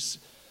things.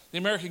 The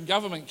American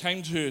government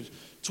came to her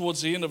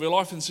towards the end of her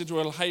life and said to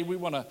her, hey, we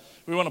want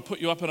to put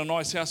you up in a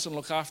nice house and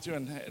look after you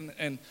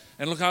and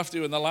look after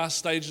you in the last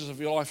stages of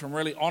your life and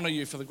really honor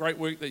you for the great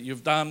work that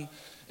you've done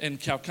in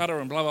Calcutta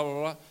and blah, blah,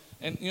 blah, blah.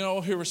 And you know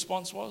what her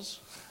response was?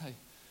 Hey,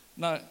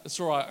 no, it's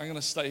all right, I'm going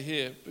to stay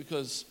here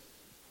because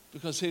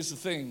here's the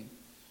thing.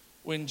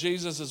 When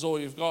Jesus is all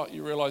you've got,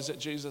 you realize that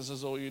Jesus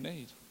is all you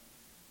need.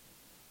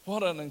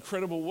 What an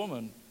incredible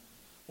woman.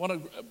 What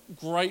a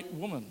great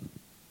woman.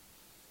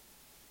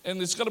 And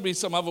there's got to be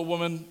some other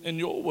woman in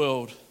your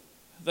world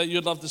that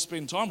you'd love to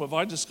spend time with.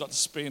 I just got to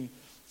spend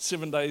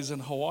 7 days in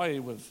Hawaii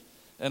with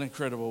an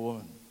incredible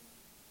woman.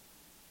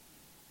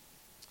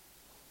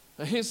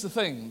 But here's the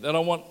thing that I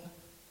want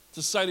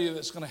to say to you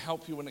that's going to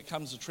help you when it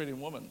comes to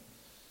treating women.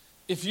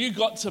 If you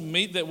got to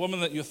meet that woman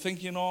that you're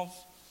thinking of,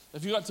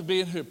 if you got to be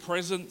in her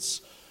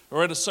presence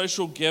or at a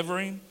social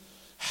gathering,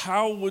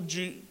 how would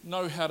you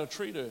know how to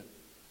treat her?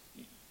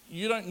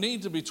 You don't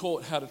need to be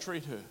taught how to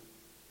treat her.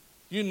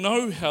 You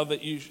know how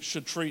that you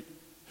should treat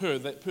her,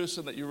 that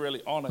person that you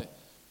really honor,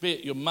 be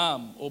it your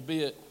mum or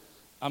be it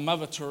a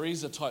Mother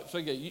Teresa type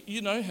figure,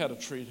 you know how to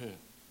treat her.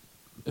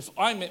 If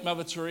I met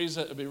Mother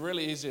Teresa, it'd be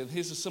really easy. And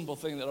here's a simple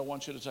thing that I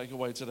want you to take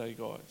away today,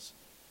 guys.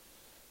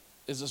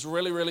 Is it's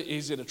really, really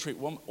easy to treat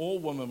all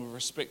women with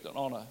respect and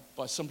honor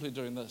by simply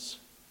doing this.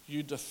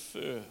 You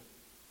defer.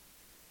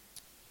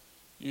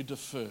 You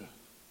defer.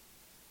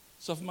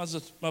 So if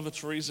Mother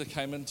Teresa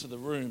came into the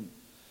room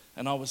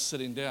and I was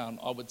sitting down,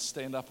 I would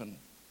stand up and,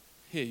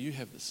 here, you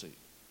have the seat.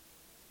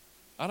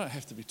 I don't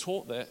have to be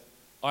taught that.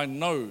 I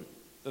know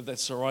that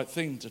that's the right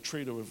thing to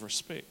treat her with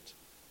respect.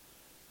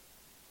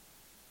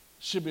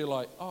 She'd be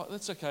like, oh,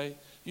 that's okay.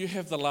 You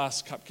have the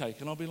last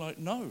cupcake. And I'll be like,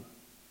 no.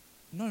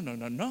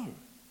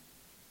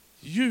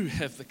 You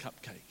have the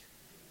cupcake.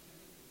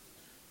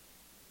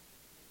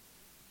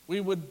 We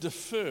would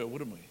defer,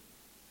 wouldn't we?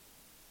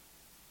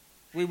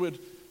 We would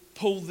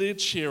pull their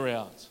chair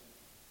out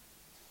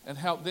and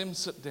help them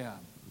sit down.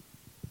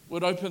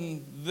 We'd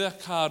open their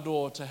car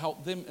door to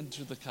help them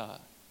into the car.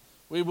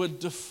 We would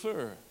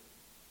defer.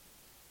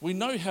 We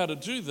know how to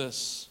do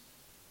this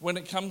when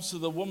it comes to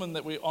the woman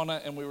that we honor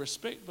and we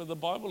respect, but the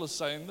Bible is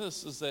saying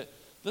this, is that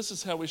this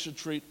is how we should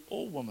treat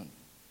all women.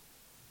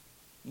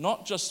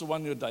 Not just the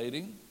one you're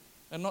dating,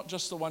 and not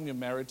just the one you're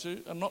married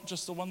to, and not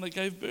just the one that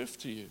gave birth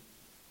to you,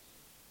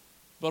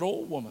 but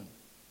all women.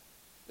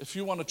 If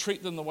you want to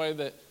treat them the way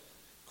that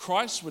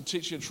Christ would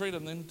teach you to treat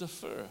them, then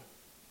defer.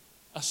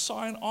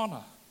 Assign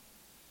honor.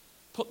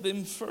 Put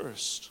them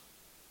first.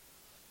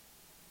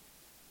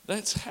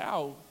 That's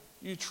how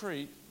you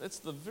treat. That's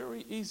the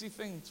very easy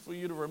thing for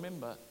you to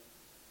remember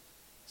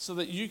so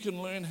that you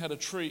can learn how to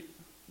treat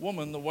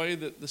women the way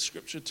that the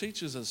scripture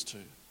teaches us to.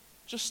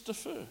 Just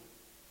defer.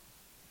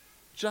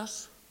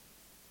 Just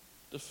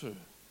defer.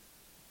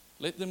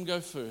 Let them go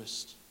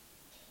first.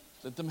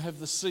 Let them have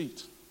the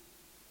seat.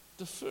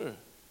 Defer.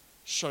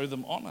 Show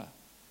them honor.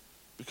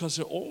 Because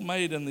they're all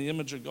made in the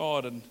image of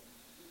God, and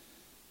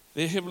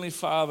their Heavenly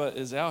Father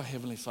is our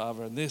Heavenly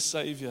Father, and their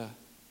Savior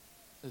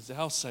is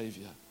our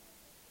Savior.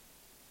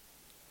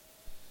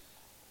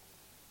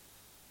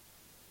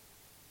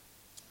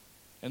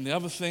 And the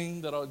other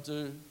thing that I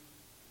do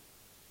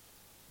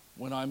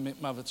when I met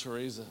Mother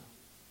Teresa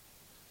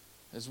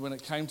is when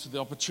it came to the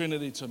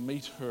opportunity to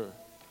meet her,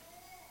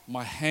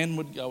 my hand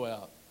would go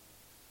out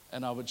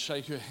and I would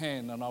shake her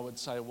hand and I would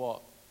say,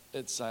 what?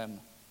 It's an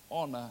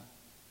honor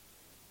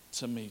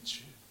to meet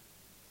you.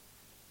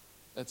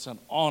 It's an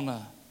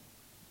honor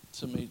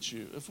to meet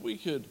you. If we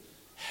could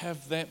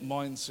have that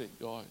mindset,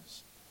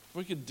 guys, if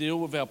we could deal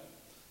with our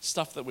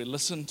stuff that we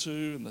listen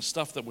to and the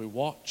stuff that we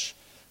watch,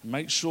 and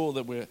make sure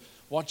that we're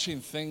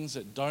watching things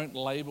that don't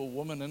label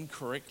women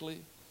incorrectly,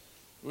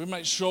 we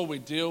make sure we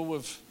deal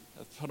with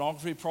a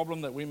pornography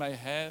problem that we may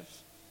have.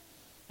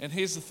 And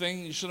here's the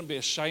thing, you shouldn't be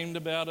ashamed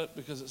about it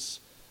because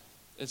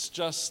it's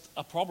just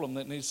a problem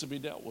that needs to be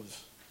dealt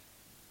with.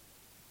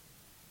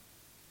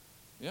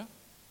 Yeah?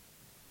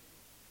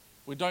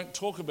 We don't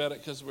talk about it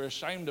because we're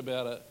ashamed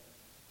about it.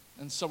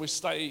 And so we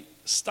stay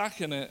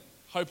stuck in it,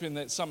 hoping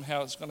that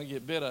somehow it's going to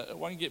get better. It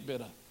won't get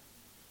better.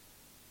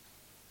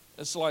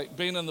 It's like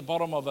being in the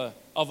bottom of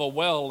a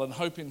well and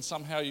hoping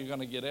somehow you're going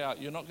to get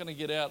out. You're not going to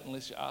get out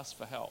unless you ask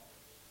for help.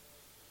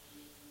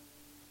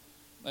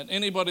 And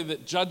anybody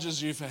that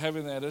judges you for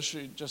having that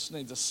issue just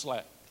needs a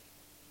slap.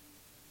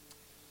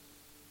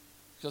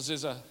 Because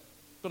there's a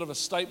bit of a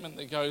statement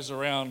that goes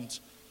around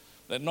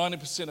that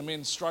 90% of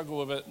men struggle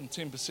with it and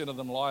 10% of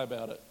them lie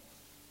about it.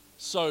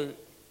 So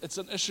it's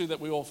an issue that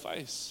we all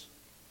face.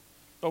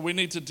 But we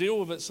need to deal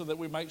with it so that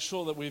we make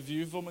sure that we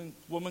view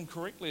women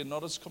correctly and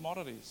not as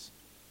commodities.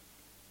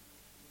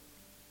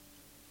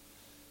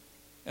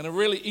 And a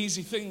really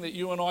easy thing that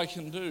you and I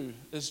can do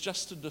is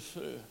just to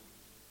defer.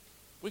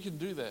 We can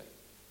do that.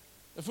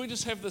 If we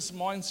just have this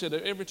mindset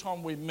that every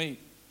time we meet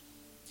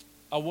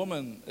a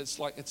woman, it's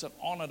like it's an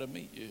honor to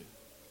meet you.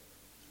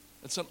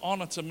 It's an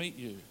honor to meet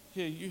you.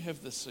 Here, you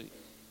have the seat.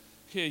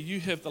 Here, you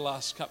have the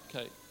last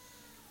cupcake.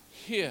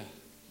 Here,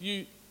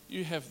 you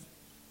have...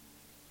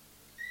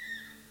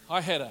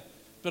 I had a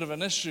bit of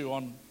an issue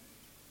on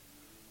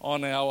our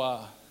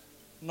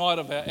night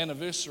of our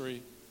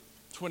anniversary,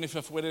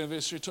 25th wedding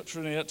anniversary. Took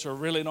Trinity out to a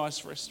really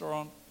nice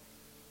restaurant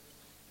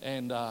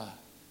and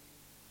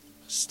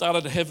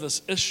started to have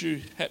this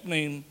issue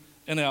happening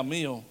in our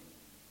meal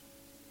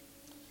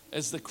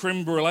as the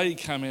creme brulee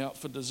came out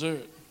for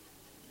dessert.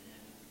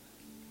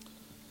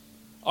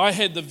 I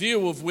had the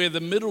view of where the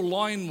middle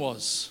line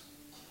was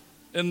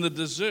in the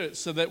dessert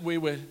so that we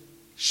were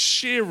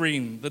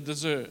sharing the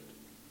dessert.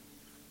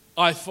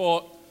 I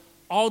thought,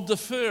 I'll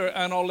defer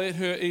and I'll let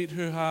her eat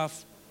her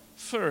half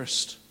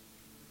first.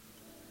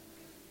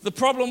 The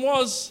problem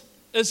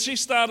is she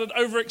started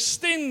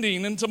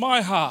overextending into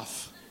my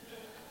half.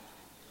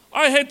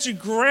 I had to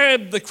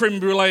grab the creme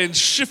brulee and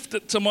shift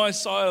it to my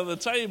side of the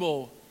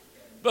table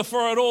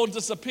before it all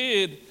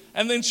disappeared.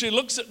 And then she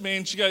looks at me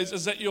and she goes,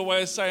 is that your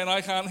way of saying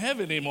I can't have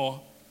any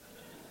more?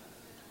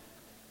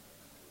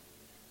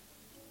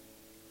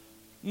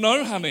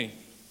 No, honey.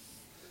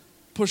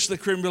 Push the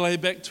creme brulee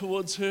back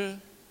towards her.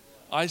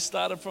 I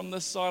started from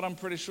this side. I'm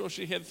pretty sure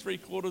she had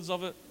 3/4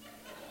 of it.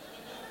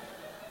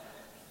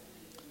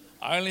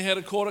 I only had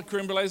a quarter.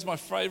 Creme brulee is my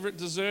favorite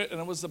dessert, and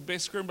it was the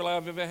best creme brulee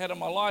I've ever had in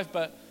my life.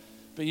 But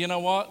you know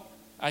what?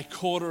 A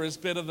quarter is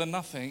better than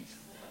nothing.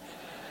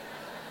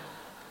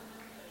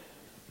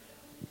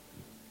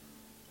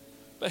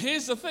 But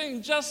here's the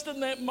thing, just in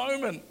that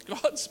moment,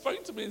 God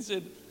spoke to me and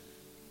said,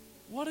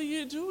 what are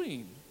you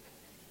doing?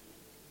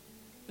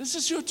 This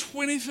is your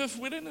 25th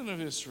wedding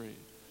anniversary.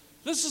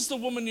 This is the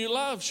woman you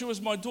love. She was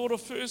my daughter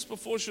first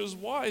before she was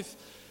wife.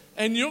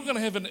 And you're going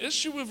to have an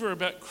issue with her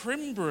about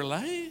creme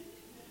brulee?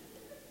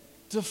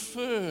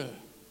 Defer.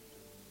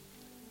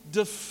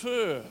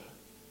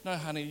 No,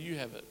 honey, you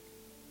have it.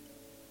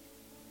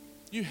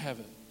 You have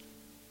it.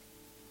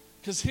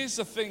 Because here's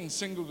the thing,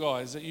 single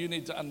guys, that you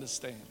need to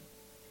understand.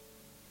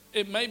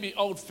 It may be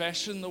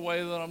old-fashioned the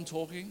way that I'm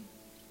talking,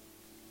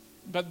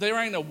 but there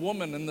ain't a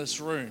woman in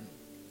this room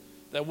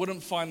that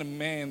wouldn't find a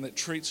man that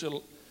treats her,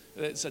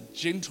 that's a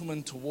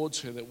gentleman towards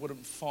her, that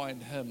wouldn't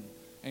find him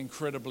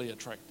incredibly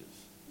attractive.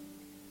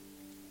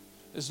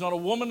 There's not a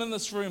woman in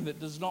this room that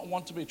does not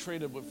want to be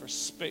treated with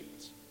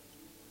respect.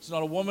 There's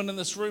not a woman in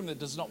this room that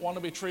does not want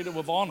to be treated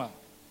with honor.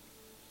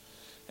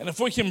 And if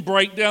we can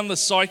break down the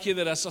psyche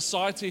that our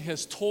society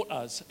has taught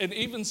us, and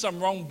even some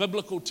wrong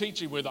biblical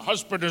teaching where the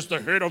husband is the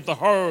head of the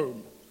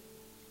home,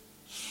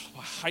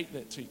 I hate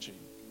that teaching.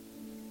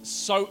 It's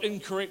so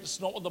incorrect. It's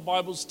not what the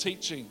Bible's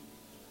teaching.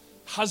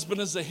 Husband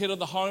is the head of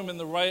the home in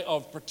the way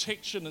of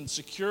protection and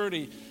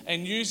security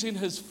and using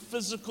his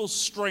physical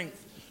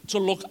strength to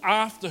look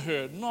after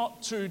her,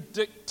 not to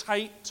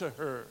dictate to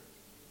her.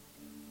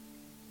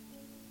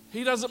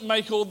 He doesn't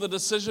make all the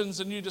decisions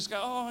and you just go,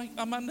 oh,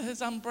 I'm under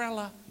his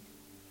umbrella.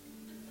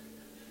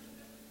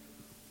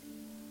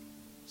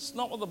 It's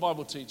not what the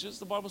Bible teaches.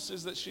 The Bible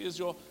says that she is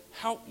your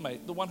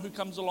helpmate, the one who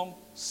comes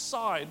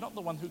alongside, not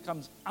the one who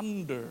comes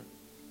under.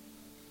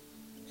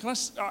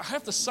 I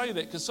have to say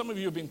that because some of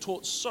you have been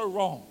taught so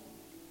wrong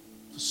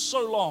for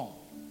so long.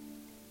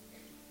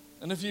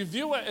 And if you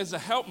view her as a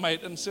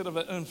helpmate instead of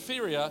an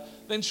inferior,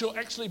 then she'll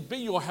actually be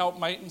your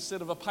helpmate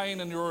instead of a pain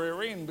in your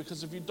rear end,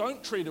 because if you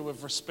don't treat her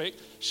with respect,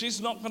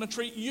 she's not going to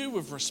treat you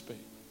with respect.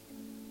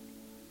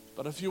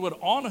 But if you would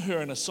honor her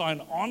and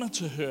assign honor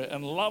to her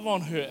and love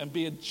on her and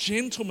be a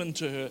gentleman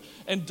to her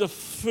and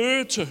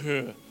defer to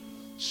her,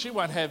 she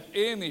won't have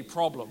any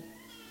problem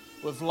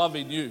with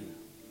loving you.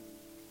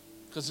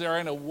 Because there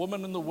ain't a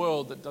woman in the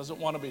world that doesn't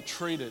want to be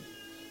treated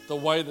the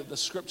way that the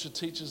scripture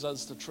teaches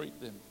us to treat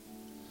them.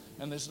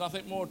 And there's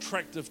nothing more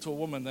attractive to a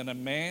woman than a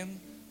man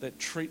that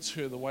treats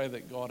her the way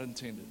that God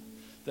intended,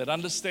 that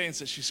understands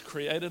that she's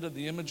created in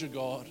the image of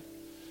God,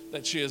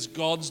 that she is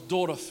God's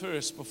daughter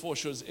first before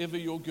she was ever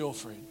your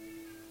girlfriend,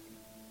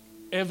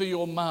 ever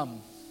your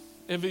mum,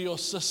 ever your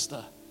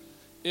sister,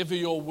 ever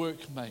your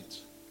workmate.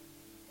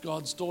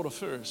 God's daughter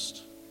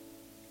first.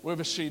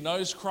 Whether she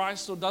knows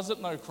Christ or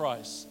doesn't know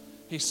Christ,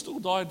 he still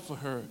died for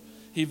her.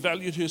 He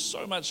valued her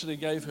so much that he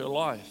gave her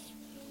life.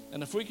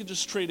 And if we could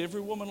just treat every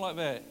woman like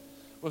that,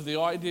 with the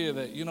idea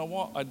that, you know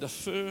what, I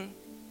defer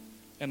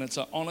and it's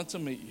an honor to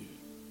meet you.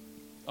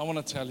 I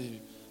want to tell you,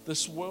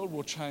 this world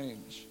will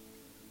change.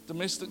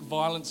 Domestic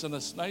violence in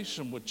this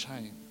nation would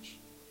change.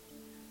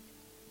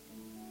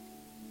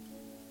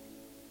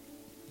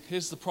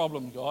 Here's the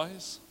problem,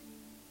 guys.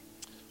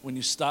 When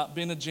you start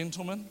being a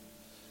gentleman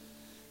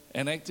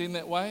and acting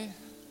that way,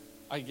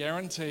 I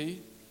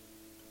guarantee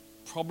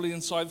probably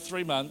inside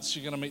 3 months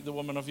you're going to meet the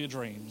woman of your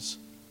dreams.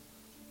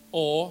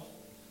 Or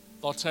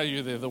they'll tell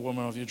you they're the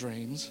woman of your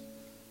dreams.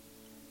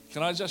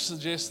 Can I just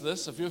suggest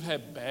this? If you've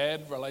had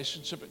bad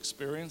relationship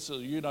experience, or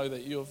you know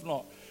that you have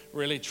not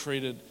really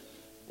treated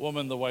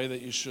women the way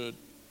that you should,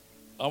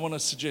 I want to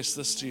suggest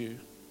this to you.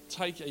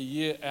 Take a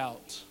year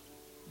out.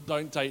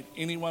 Don't date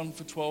anyone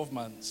for 12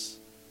 months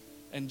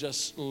and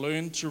just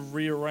learn to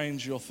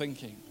rearrange your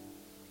thinking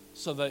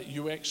so that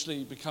you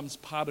actually becomes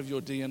part of your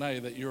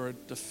DNA, that you're a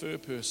defer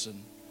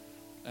person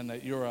and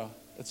that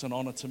it's an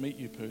honor to meet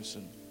you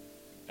person.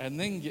 And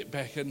then get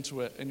back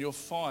into it, and you'll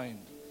find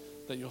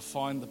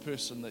the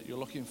person that you're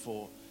looking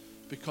for,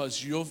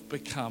 because you've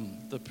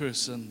become the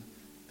person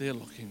they're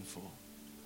looking for.